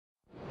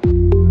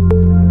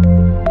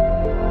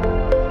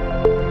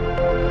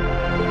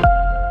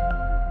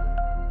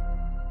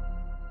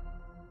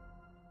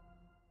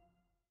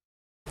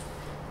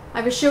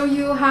I will show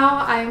you how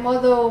I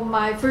model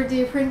my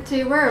 3D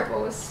printed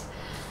wearables.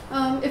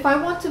 If I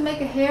want to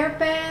make a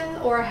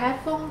hairband or a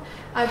headphone,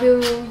 I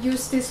will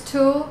use this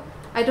tool.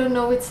 I don't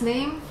know its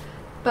name,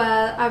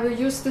 but I will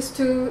use this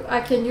tool.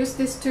 I can use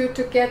this tool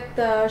to get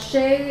the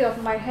shape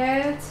of my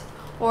head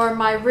or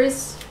my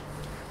wrist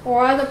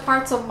or other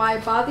parts of my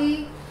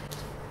body.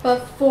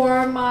 But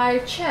for my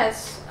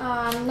chest,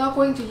 I'm not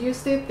going to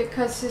use it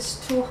because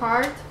it's too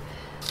hard.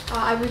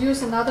 I will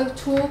use another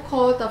tool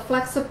called the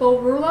flexible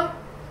ruler.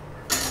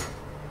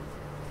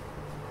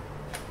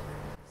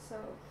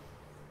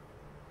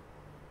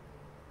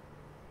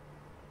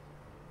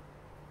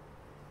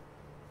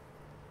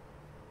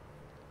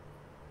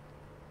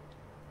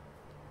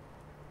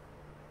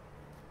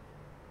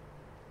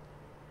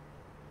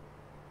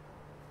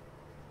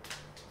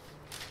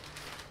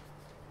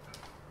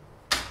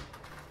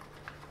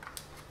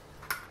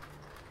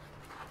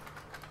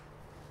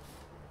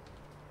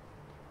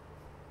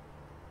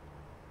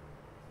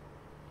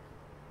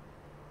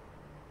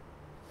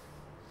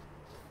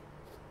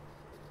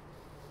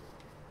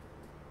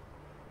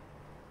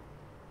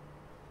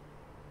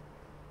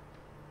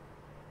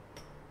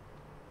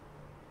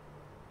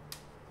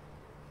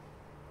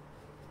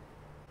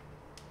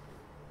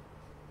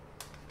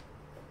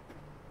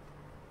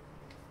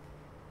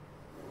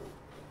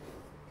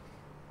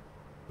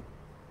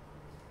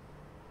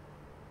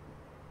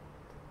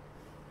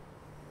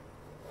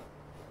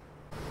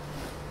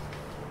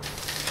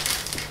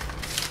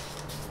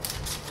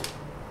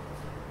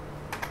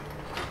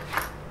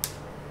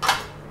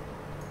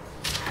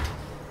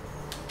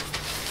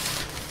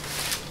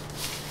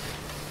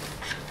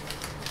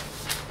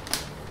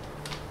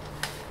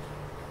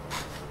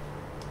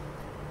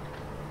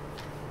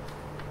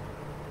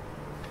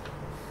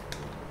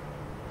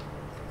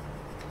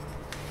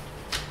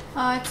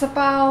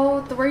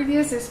 The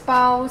radius is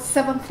about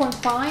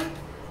 7.5,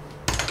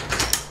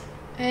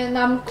 and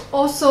I'm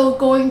also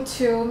going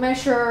to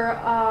measure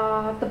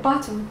the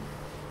bottom.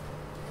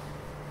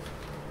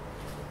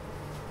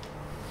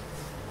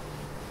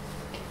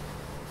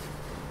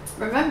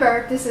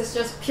 Remember, this is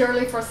just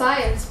purely for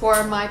science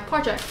for my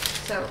project,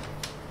 so.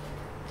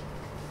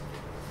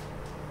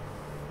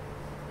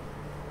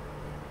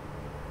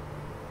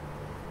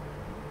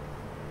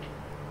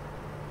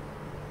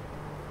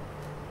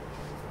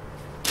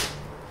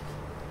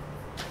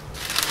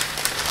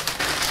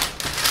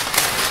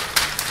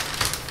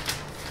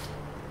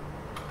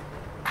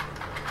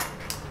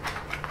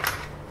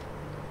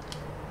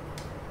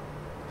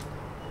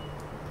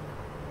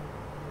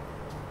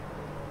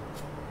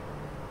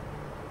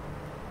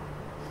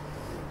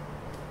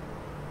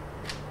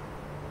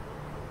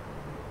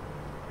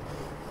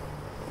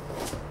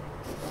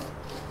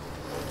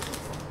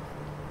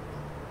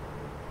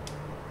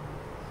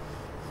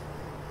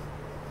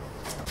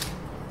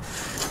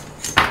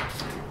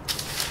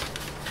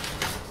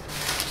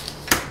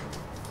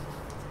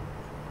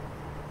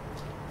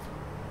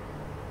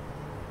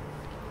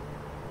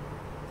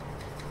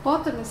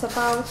 Bottom is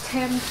about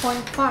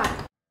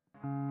 10.5.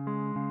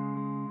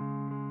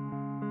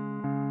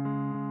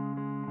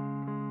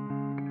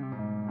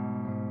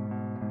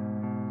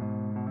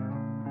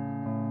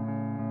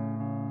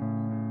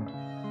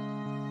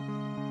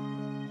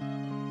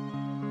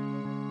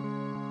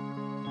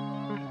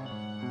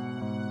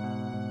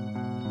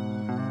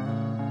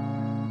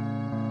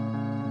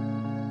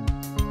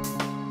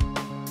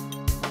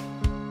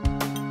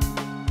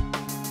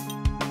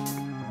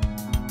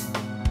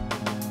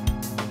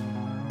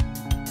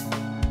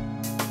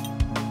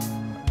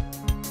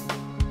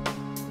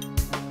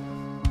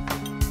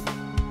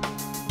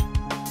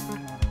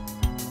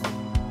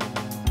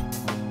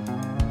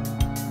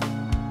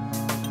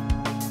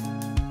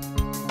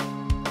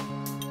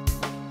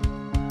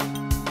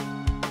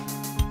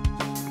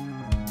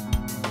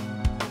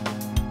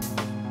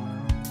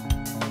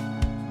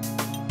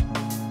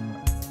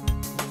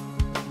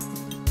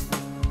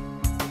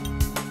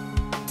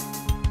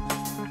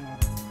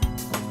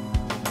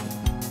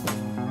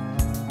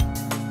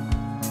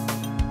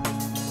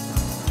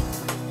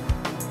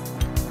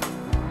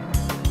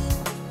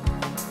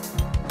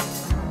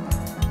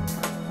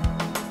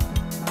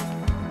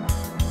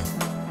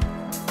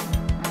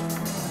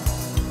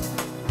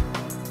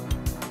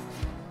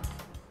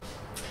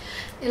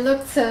 It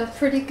looks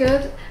pretty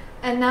good,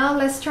 and now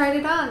let's try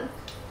it on.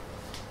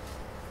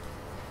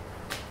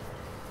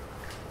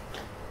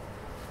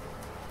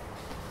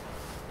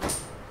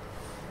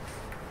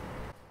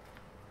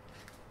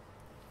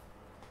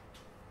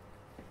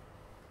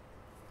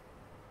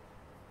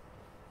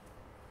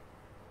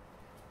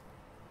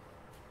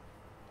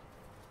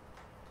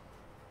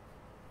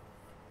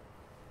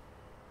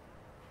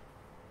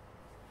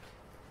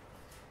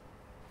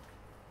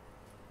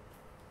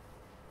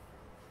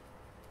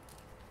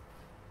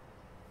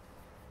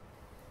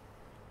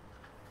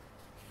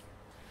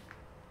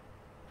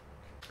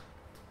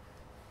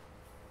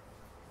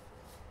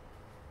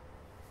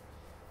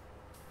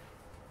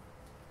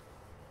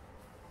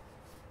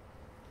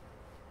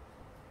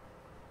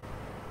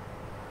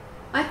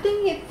 I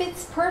think it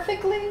fits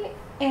perfectly,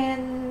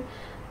 and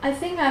I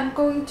think I'm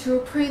going to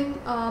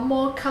print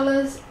more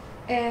colors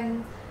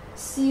and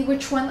see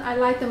which one I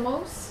like the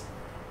most.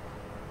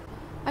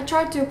 I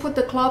tried to put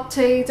the cloth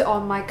tape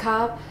on my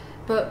cup,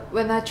 but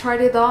when I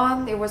tried it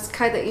on, it was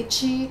kind of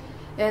itchy,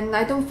 and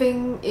I don't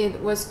think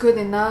it was good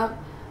enough.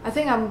 I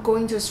think I'm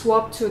going to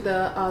swap to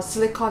the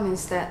silicone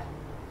instead.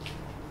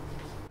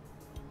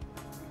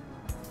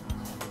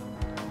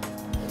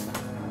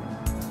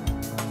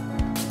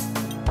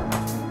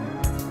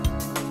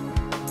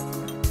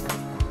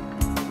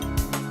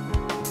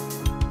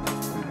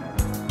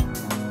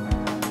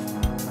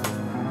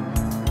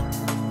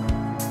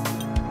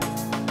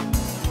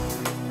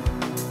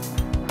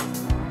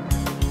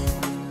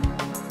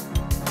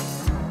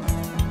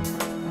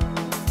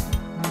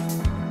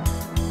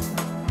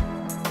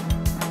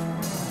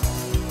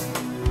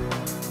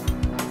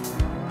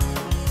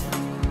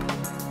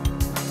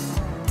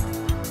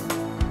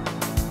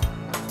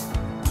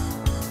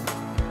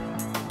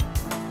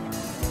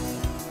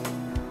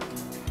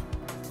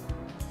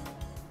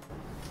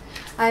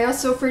 I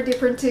also 3D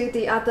printed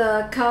the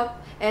other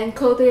cup and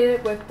coated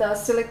it with the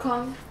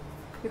silicone.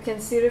 You can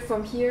see it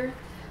from here.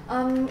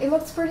 It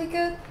looks pretty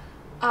good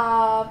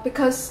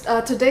because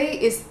today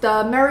is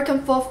the American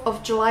 4th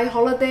of July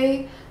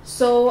holiday,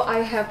 so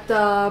I have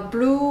the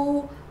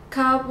blue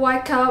cup,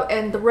 white cup,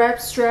 and the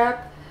red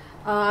strap.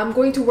 I'm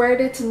going to wear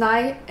it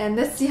tonight, and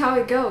let's see how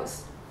it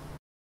goes.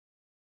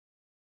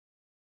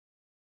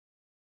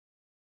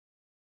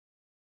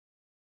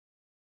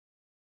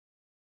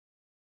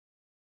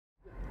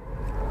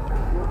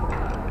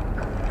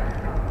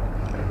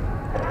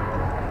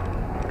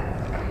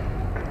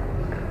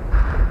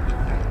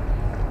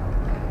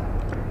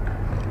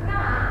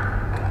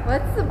我的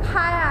自拍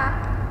啊，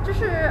这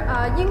是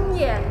鹰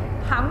眼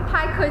航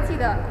拍科技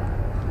的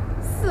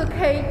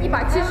4K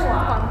 170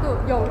广度，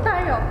有当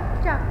然有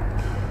这样，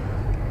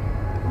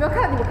有没有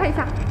看？你们看一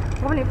下，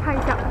我帮你拍一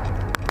下。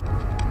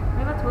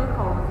没法涂个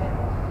口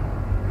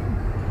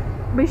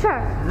没事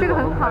儿，这个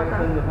很好的。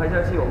跟着拍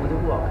下去，我们就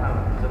不好看了，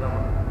知道吗？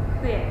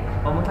对。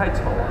我们太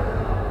丑了。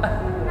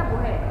那不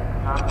会。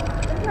啊？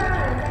真的让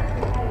人在自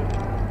拍里拍。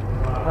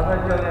她太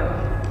漂亮了，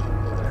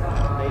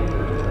美女。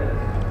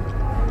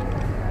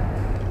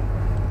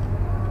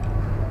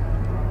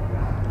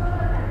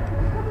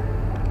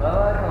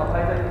 来，看我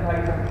拍一张，拍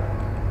一张，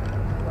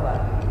过来。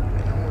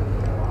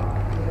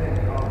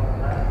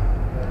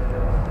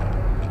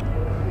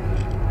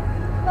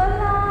来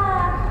啦，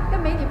跟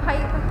美女拍一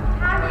个。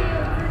他那有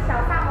一只小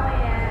萨摩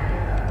耶。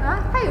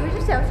啊，他有一只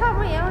小萨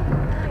摩耶吗？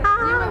啊。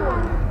因为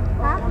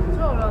我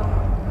做了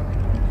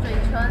嘴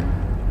唇，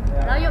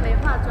然后又没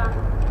化妆。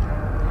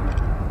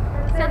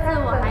下次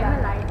我还会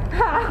来。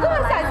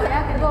下次要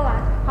跟我来。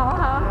好啊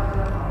好啊。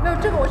没有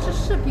这个我是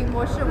视频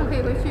模式，我可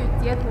以回去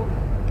截图。